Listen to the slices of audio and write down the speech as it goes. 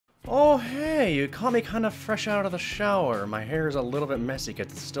Oh, hey, you caught me kind of fresh out of the shower. My hair is a little bit messy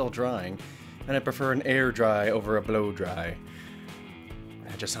because it's still drying, and I prefer an air dry over a blow dry.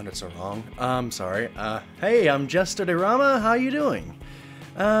 That just sounded so wrong. Sorry. Hey, I'm Jester Derama. How you doing?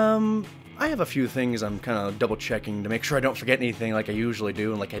 I have a few things I'm kind of double checking to make sure I don't forget anything like I usually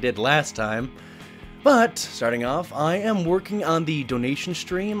do and like I did last time. But, starting off, I am working on the donation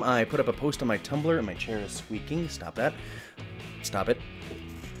stream. I put up a post on my Tumblr, and my chair is squeaking. Stop that. Stop it.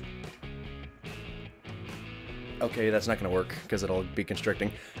 Okay, that's not gonna work, because it'll be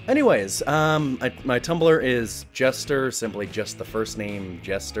constricting. Anyways, my Tumblr is Jester, simply just the first name,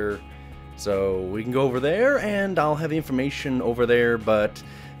 Jester. So we can go over there, and I'll have the information over there, but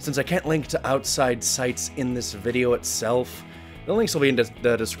since I can't link to outside sites in this video itself, the links will be in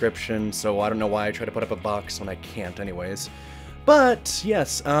the description, so I don't know why I try to put up a box when I can't anyways. But,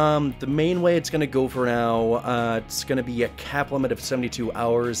 yes, the main way it's going to go for now, it's going to be a cap limit of 72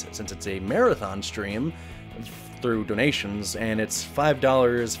 hours, since it's a marathon stream through donations, and it's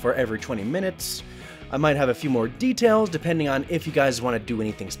 $5 for every 20 minutes. I might have a few more details, depending on if you guys want to do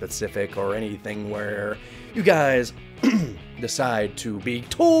anything specific, or anything where you guys decide to be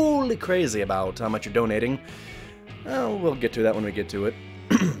totally crazy about how much you're donating. Well, we'll get to that when we get to it.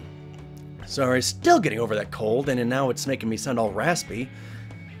 Sorry, still getting over that cold, and now it's making me sound all raspy.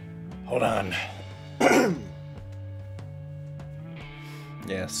 Hold on.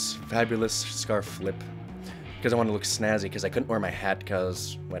 Yes, fabulous scarf flip. Because I want to look snazzy, because I couldn't wear my hat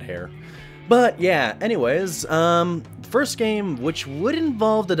because wet hair. But yeah, anyways, first game, which would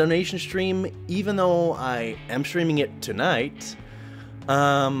involve the donation stream, even though I am streaming it tonight.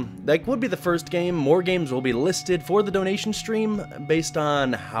 That would be the first game. More games will be listed for the donation stream based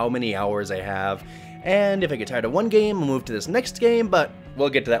on how many hours I have. And if I get tired of one game, I'll move to this next game, but we'll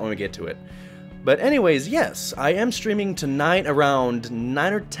get to that when we get to it. But anyways, yes, I am streaming tonight around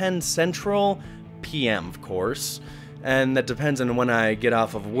 9 or 10 Central PM, of course. And that depends on when I get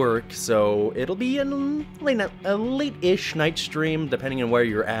off of work, so it'll be a late-ish night stream, depending on where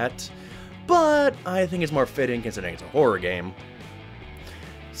you're at. But I think it's more fitting considering it's a horror game.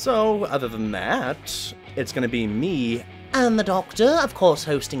 So, other than that, it's going to be me and the Doctor, of course,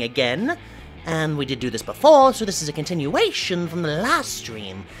 hosting again. And we did do this before, so this is a continuation from the last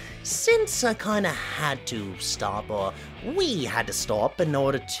stream. Since I kinda had to stop, or we had to stop in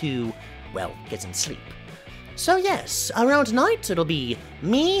order to, well, get some sleep. So yes, around tonight it'll be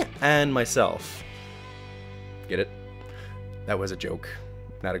me and myself. Get it? That was a joke.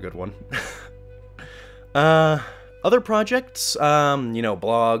 Not a good one. Other projects, you know,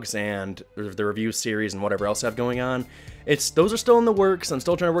 blogs and the review series and whatever else I have going on, those are still in the works. I'm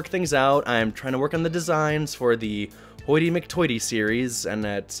still trying to work things out. I'm trying to work on the designs for the Hoity McToity series, and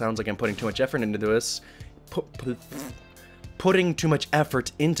that sounds like I'm putting too much effort into this. Putting too much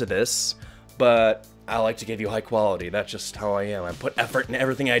effort into this, but I like to give you high quality. That's just how I am. I put effort in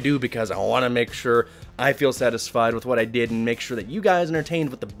everything I do because I want to make sure I feel satisfied with what I did and make sure that you guys are entertained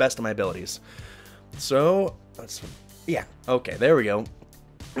with the best of my abilities. So, yeah, okay, there we go.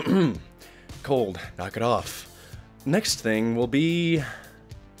 Cold, knock it off. Next thing will be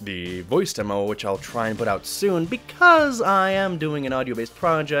the voice demo, which I'll try and put out soon because I am doing an audio-based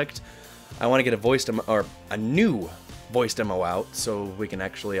project. I want to get a voice demo, or a new voice demo out, so we can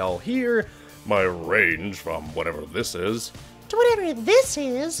actually all hear my range from whatever this is to whatever this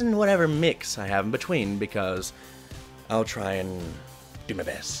is, and whatever mix I have in between, because I'll try and do my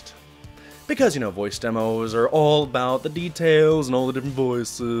best. Because, you know, voice demos are all about the details and all the different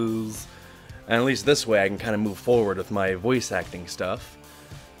voices. And at least this way I can kind of move forward with my voice acting stuff.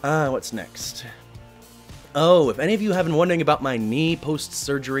 What's next? Oh, if any of you have been wondering about my knee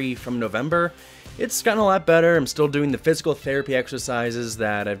post-surgery from November, it's gotten a lot better. I'm still doing the physical therapy exercises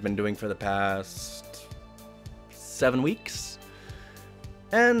that I've been doing for the past 7 weeks.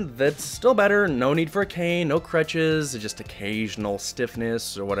 And that's still better. No need for a cane, no crutches, just occasional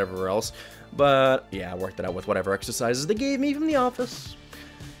stiffness or whatever else. But yeah, I worked it out with whatever exercises they gave me from the office.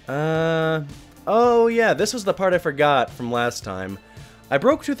 Oh yeah, this was the part I forgot from last time. I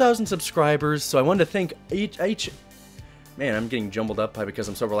broke 2,000 subscribers, so I wanted to thank each... Man, I'm getting jumbled up because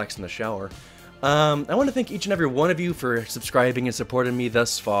I'm so relaxed in the shower. I want to thank each and every one of you for subscribing and supporting me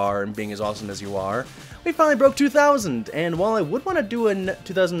thus far and being as awesome as you are. We finally broke 2,000, and while I would want to do a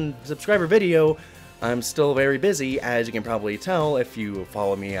 2,000 subscriber video, I'm still very busy, as you can probably tell if you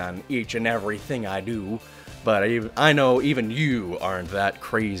follow me on each and everything I do. But I know even you aren't that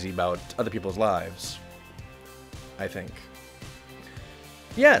crazy about other people's lives. I think.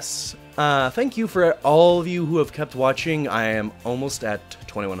 Yes, thank you for all of you who have kept watching. I am almost at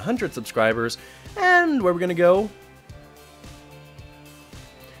 2,100 subscribers, and where we're gonna go?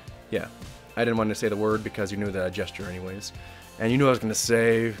 Yeah, I didn't want to say the word because you knew the gesture anyways. And you knew what I was going to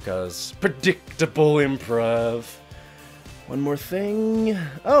say, because predictable improv. One more thing.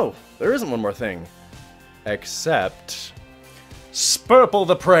 Oh, there isn't one more thing. Except... Spurple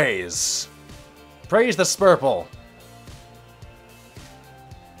the praise. Praise the Spurple.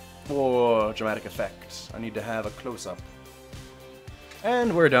 For dramatic effect, I need to have a close-up.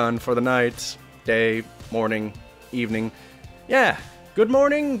 And we're done for the night, day, morning, evening. Yeah, good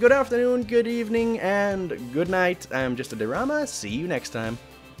morning, good afternoon, good evening, and good night. I'm Just a Dorama. See you next time.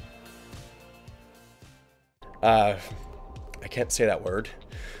 I can't say that word.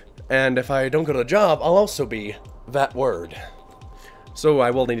 And if I don't go to the job, I'll also be that word. So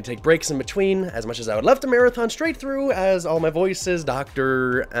I will need to take breaks in between, as much as I would love to marathon straight through, as all my voices,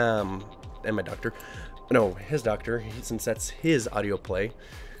 doctor, and my doctor, no, his doctor, since that's his audio play.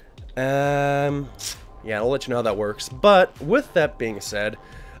 Yeah, I'll let you know how that works. But with that being said,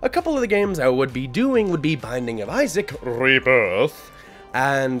 a couple of the games I would be doing would be Binding of Isaac Rebirth,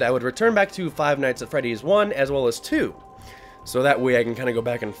 and I would return back to Five Nights at Freddy's 1 as well as 2. So that way I can kind of go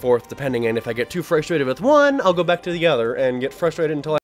back and forth depending, and if I get too frustrated with one, I'll go back to the other and get frustrated until